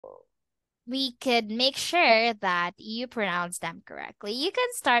we could make sure that you pronounce them correctly. You can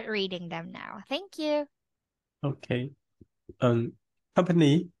start reading them now. Thank you. Okay.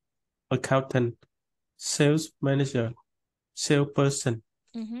 Company, accountant, sales manager, salesperson,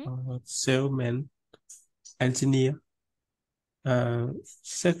 Mm-hmm. salesman, engineer,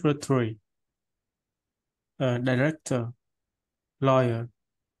 secretary, director, lawyer,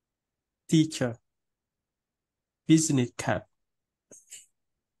 teacher, business card,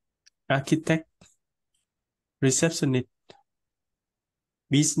 architect, receptionist,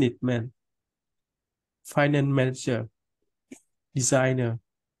 businessman, finance manager, designer,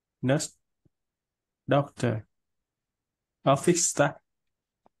 nurse, doctor, office staff.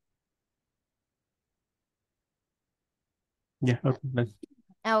 Yeah, okay.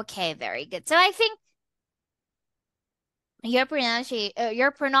 Okay, very good. So I think your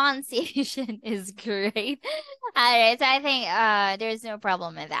pronunciation is great. All right, so I think there's no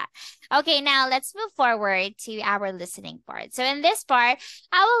problem with that. Okay, now let's move forward to our listening part. So in this part,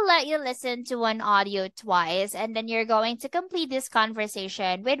 I will let you listen to one audio twice, and then you're going to complete this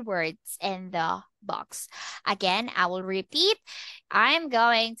conversation with words in the box. Again, I will repeat. I'm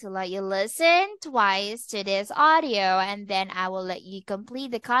going to let you listen twice to this audio, and then I will let you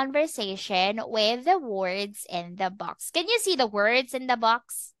complete the conversation with the words in the box. Can you see the words in the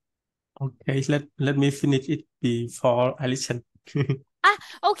box? Okay, let me finish it before I listen. Ah,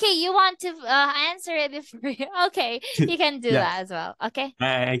 okay, you want to answer it before you. Okay, you can do Yeah, that as well. Okay.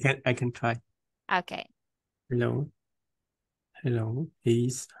 I can try. Okay. Hello, hello,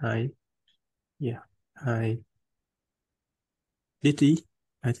 is hi. Yeah, hi. Did he?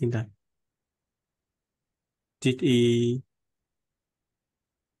 I think that. Did he?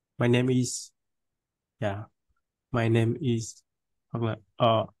 My name is. Yeah, my name is. Hoặc là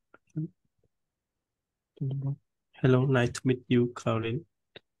hello, nice to meet you, Claudine.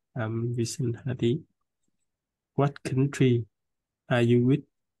 I'm Vincent Hadi. What country are you with?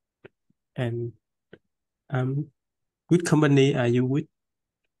 And which company are you with?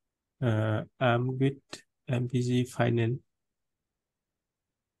 I'm with MPG Finance.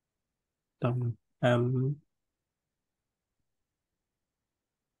 Um,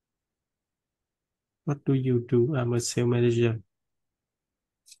 what do you do? I'm a sales manager.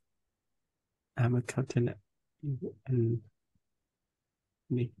 I'm a accountant. And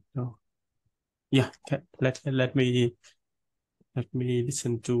no. Yeah, let me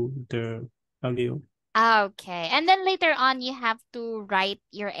listen to the audio. Okay. And then later on, you have to write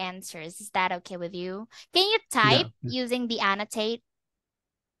your answers. Is that okay with you? Can you type Yeah, using the annotate?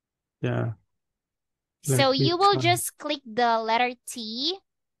 yeah. So Let me you will try. just click the letter T.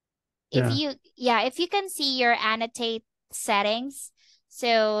 Yeah. If you can see your annotate settings.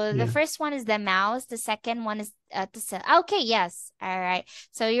 So the Yeah. first one is the mouse, the second one is to set. Okay, yes. All right.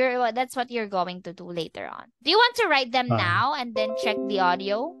 So that's what you're going to do later on. Do you want to write them Uh, now and then check the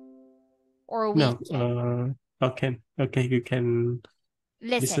audio, or we no. can Okay. Okay. You can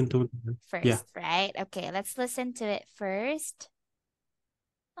listen listen to. Yeah. first, right? Okay, let's listen to it first.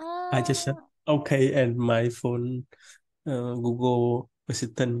 I just said Uh, okay, and my phone, Google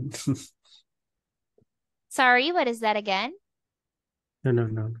Assistant. sorry, what is that again? No, no,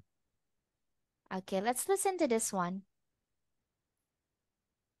 no. Okay, let's listen to this one.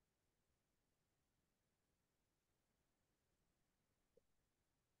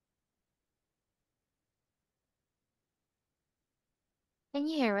 Can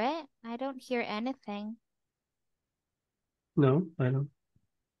you hear it? I don't hear anything. No, I don't.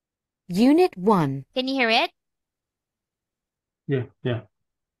 Unit 1. Can you hear it? Yeah, yeah.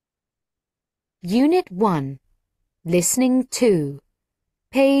 Unit 1. Listening 2.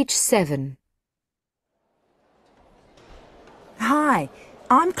 Page 7. Hi,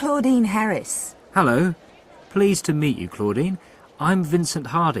 I'm Claudine Harris. Hello. Pleased to meet you, Claudine. I'm Vincent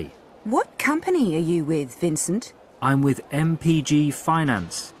Hardy. What company are you with, Vincent? I'm with MPG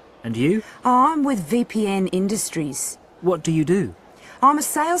Finance. And you? I'm with VPN Industries. What do you do? I'm a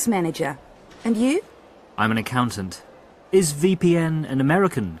sales manager. And you? I'm an accountant. Is VPN an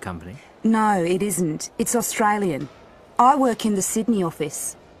American company? No, it isn't. It's Australian. I work in the Sydney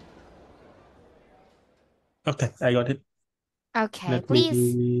office. Okay, I got it. Okay, Let please.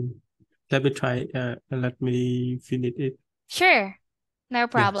 me let me try. Let me finish it. Sure, no Yeah,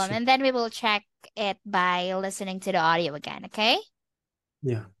 problem. sure. And then we will check it by listening to the audio again, okay?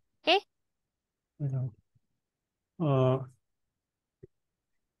 Yeah. Okay? I know.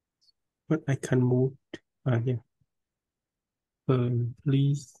 But I can move. Yeah.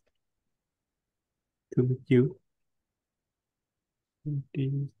 Please to meet you.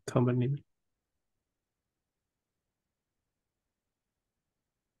 The company.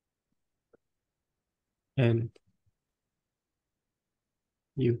 and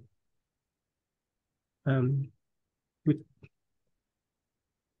you. With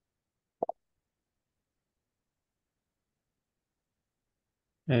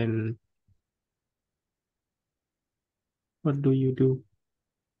and what do you do?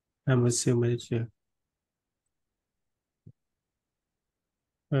 I'm a sales manager.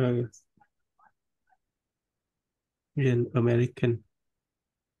 In America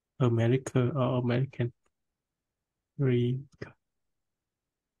or American?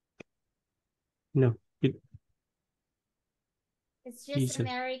 No, It's just reason.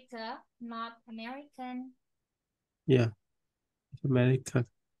 America, not American. Yeah, America.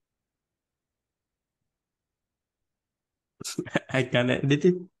 I can edit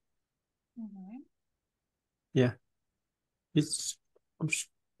it. Yeah, it's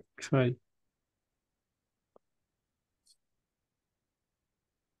try.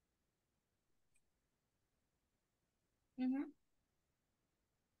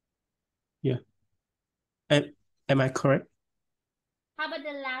 Yeah. Am I correct? How about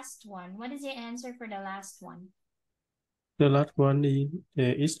the last one? What is your answer for the last one? The last one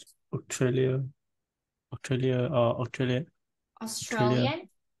is Australia. Australia or Australia? Australian?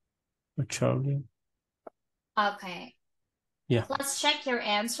 Australia. Okay. Yeah. Let's check your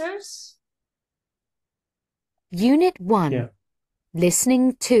answers. Unit 1. Yeah.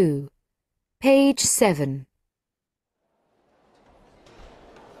 Listening 2. Page 7.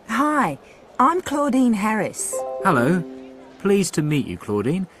 Hi, I'm Claudine Harris. Hello. Pleased to meet you,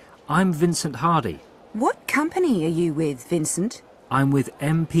 Claudine. I'm Vincent Hardy. What company are you with, Vincent? I'm with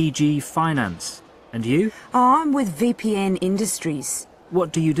MPG Finance. And you? I'm with VPN Industries.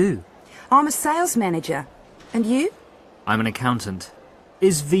 What do you do? I'm a sales manager. And you? I'm an accountant.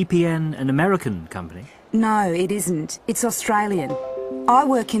 Is VPN an American company? No, it isn't. It's Australian. I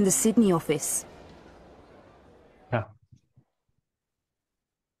work in the Sydney office. Yeah.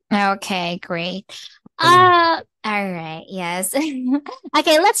 Okay, great. All right, yes.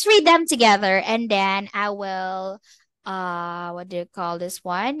 Okay, let's read them together and then I will what do you call this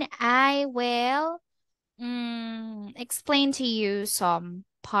one? I will explain to you some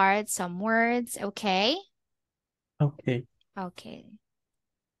parts, some words, okay? Okay. Okay.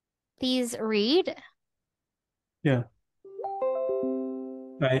 Please read. Yeah.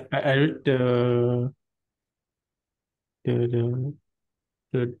 I read the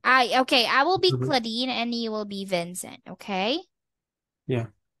Okay, I will be Mhm. Claudine and you will be Vincent, okay? Yeah.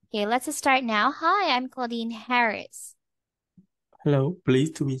 Okay, let's start now. Hi, I'm Claudine Harris. Hello,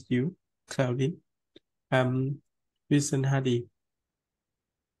 pleased to meet you, Claudine. I'm Vincent Hardy.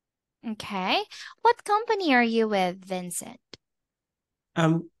 Okay. What company are you with, Vincent?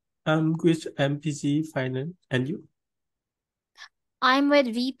 I'm with MPG Finance, and you? I'm with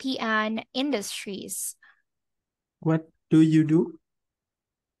VPN Industries. What do you do?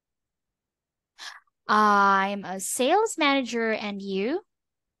 I'm a sales manager and you?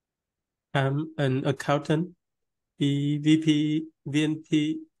 I'm an accountant.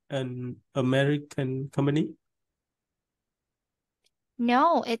 VNP, an American company.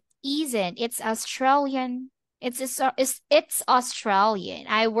 No, it isn't. It's Australian. It's Australian.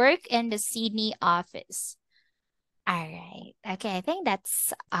 I work in the Sydney office. All right. Okay, I think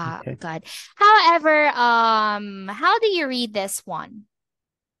that's Okay. good. However, how do you read this one?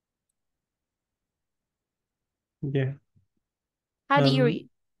 Yeah. How do you read?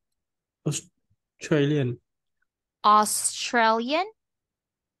 Australian. Australian?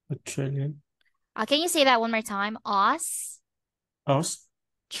 Australian. Can you say that one more time? Australian.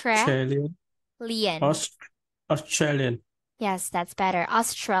 Australian. Yes, that's better.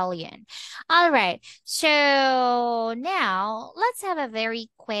 Australian. All right. So now let's have a very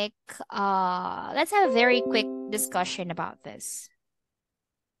quick discussion about this.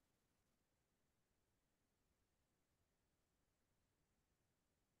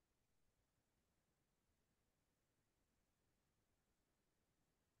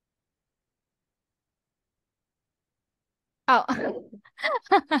 Oh,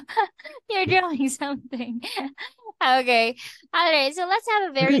 you're drawing something. Okay. All right. So let's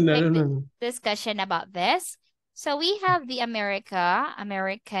have a very quick No. discussion about this. So we have the American,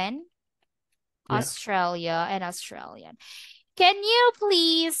 Yeah. Australia, and Australian. Can you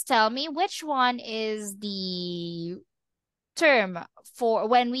please tell me which one is the term for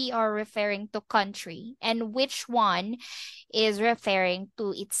when we are referring to country and which one is referring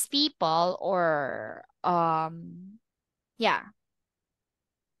to its people or yeah.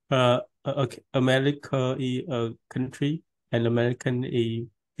 Okay. America is a country and American is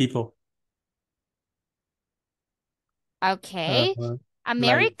people. Okay. Like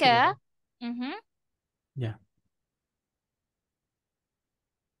America. Mm-hmm. Yeah.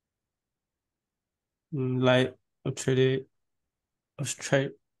 Like Australia,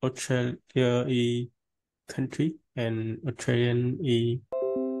 Australia is country and Australian is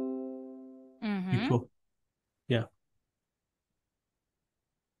Mm-hmm. people. Yeah.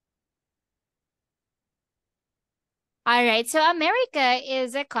 All right. So America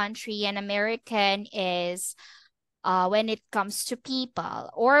is a country, and American is when it comes to people,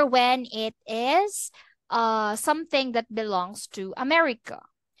 or when it is something that belongs to America.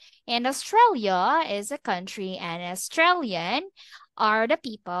 And Australia is a country, and Australian are the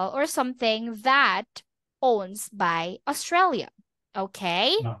people or something that owns by Australia.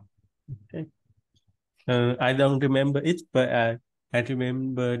 Okay? Oh, okay. I don't remember it, but I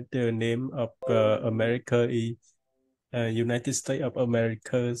remember the name of America is United States of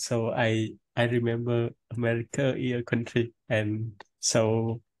America. So I remember America is a country, and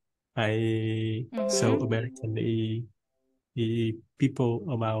so so Mm-hmm. American is people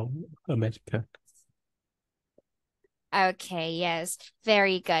about America. Okay, yes.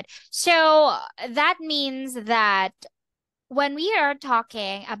 Very good. So that means that when we are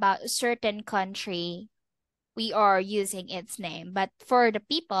talking about a certain country, we are using its name, but for the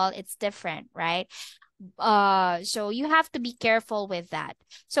people, it's different, right? So you have to be careful with that.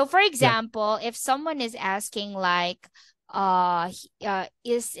 So for Yeah, example, if someone is asking like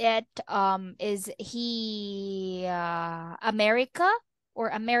is he America or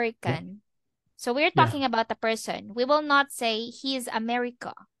yeah, American? So we're yeah, talking about the person. We will not say he is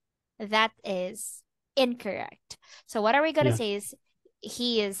America. That is incorrect. So what are we going to yeah, say is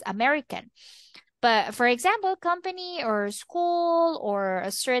he is American. But for example, company or school or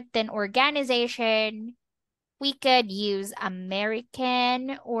a certain organization, we could use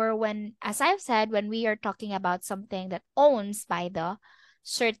American, or when, as I've said, when we are talking about something that owns by the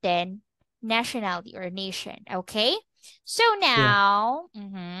certain nationality or nation. Okay. So yeah. now,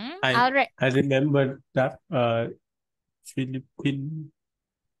 I I'll I remember that Philippines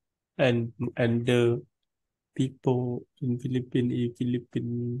and the people in Philippines is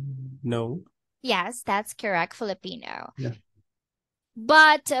Filipino. yes, that's correct, Filipino. Yeah.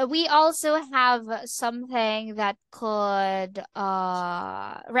 But we also have something that could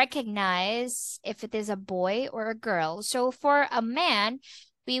recognize if it is a boy or a girl. So for a man,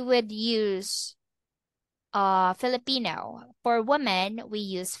 we would use Filipino. For women, we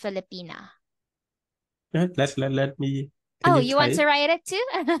use Filipina. Yeah, let me. Can Oh, you you try want to it? write it too?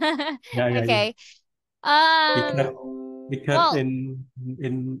 Yeah. Okay. Um, Because because well,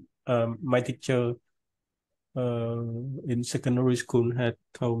 in my teacher in secondary school had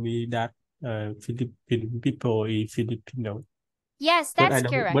told me that Philippine people is Filipino, yes, but I that's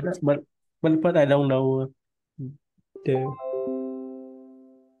don't correct. but I don't know the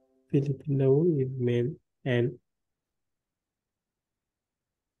Filipino is male and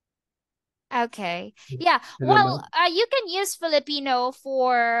Okay. Yeah. I don't Well, know. you can use Filipino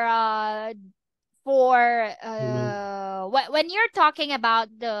for Mm, when you're talking about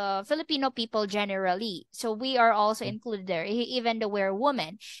the Filipino people generally. So we are also included there, even though we're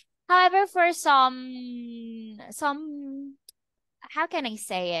women. However, for some how can I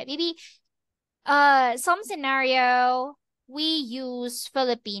say it? Maybe some scenario we use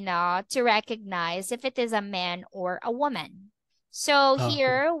Filipino to recognize if it is a man or a woman. So okay.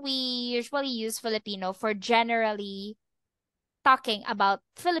 here we usually use Filipino for generally talking about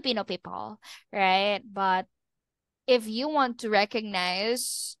Filipino people, right? But if you want to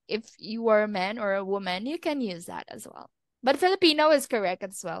recognize if you are a man or a woman, you can use that as well. But Filipino is correct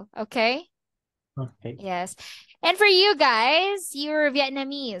as well, okay? Okay. Yes. And for you guys, you're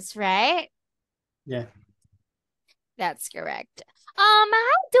Vietnamese, right? Yeah. That's correct. How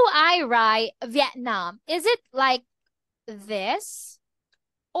do I write Vietnam? Is it like this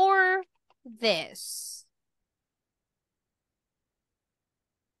or this?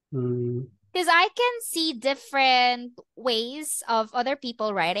 Mm, Because I can see different ways of other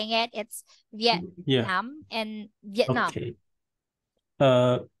people writing it. It's yeah. Vietnam and Vietnam. Okay.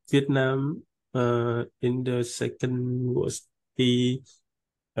 Vietnam in the second was the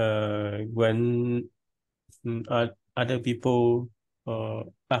when other people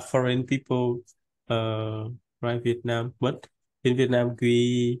foreign people uh write Vietnam, but in Vietnam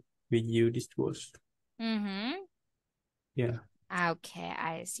we use this word. Mm-hmm. Yeah. Okay,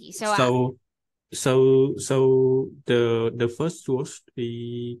 I see. So, So so the first was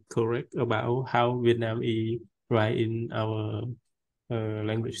the correct about how Vietnam is right in our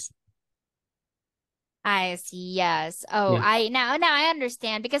language. I see. Yes. Oh, Yeah. I now I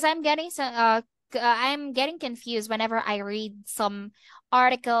understand because I'm getting some I'm getting confused whenever I read some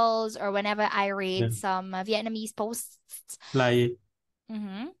articles or whenever I Yeah. read some Vietnamese posts. Like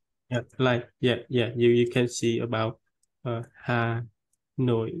Mm-hmm. you can see about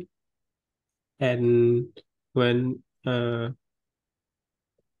Hanoi, and when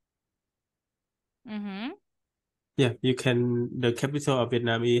Mm-hmm. you can, the capital of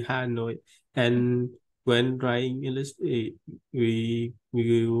Vietnam is Hanoi, and when writing English, we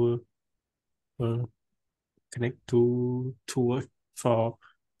will connect to word for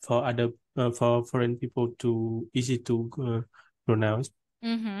other for foreign people to easy to pronounce.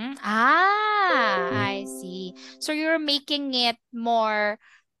 Mm-hmm. Ah, I see. So you're making it more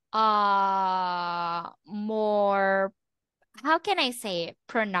more, how can I say it?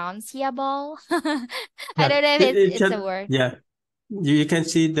 Pronounceable? I Yeah, don't know if it it's a can, word. yeah. You can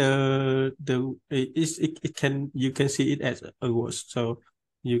see it can, you can see it as a word, so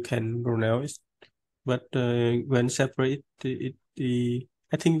you can pronounce. But when separate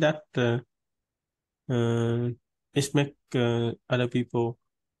I think that it make other people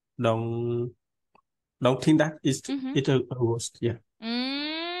don't don't think that Mm-hmm. it's a word. Yeah.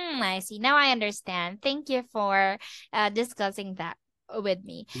 I see. Now I understand. Thank you for discussing that with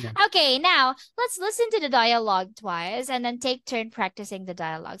me. Yeah. Okay, now let's listen to the dialogue twice and then take turn practicing the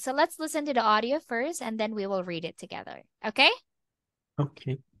dialogue. So let's listen to the audio first and then we will read it together. Okay?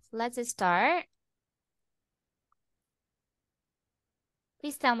 Okay. Let's start.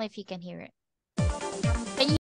 Please tell me if you can hear it.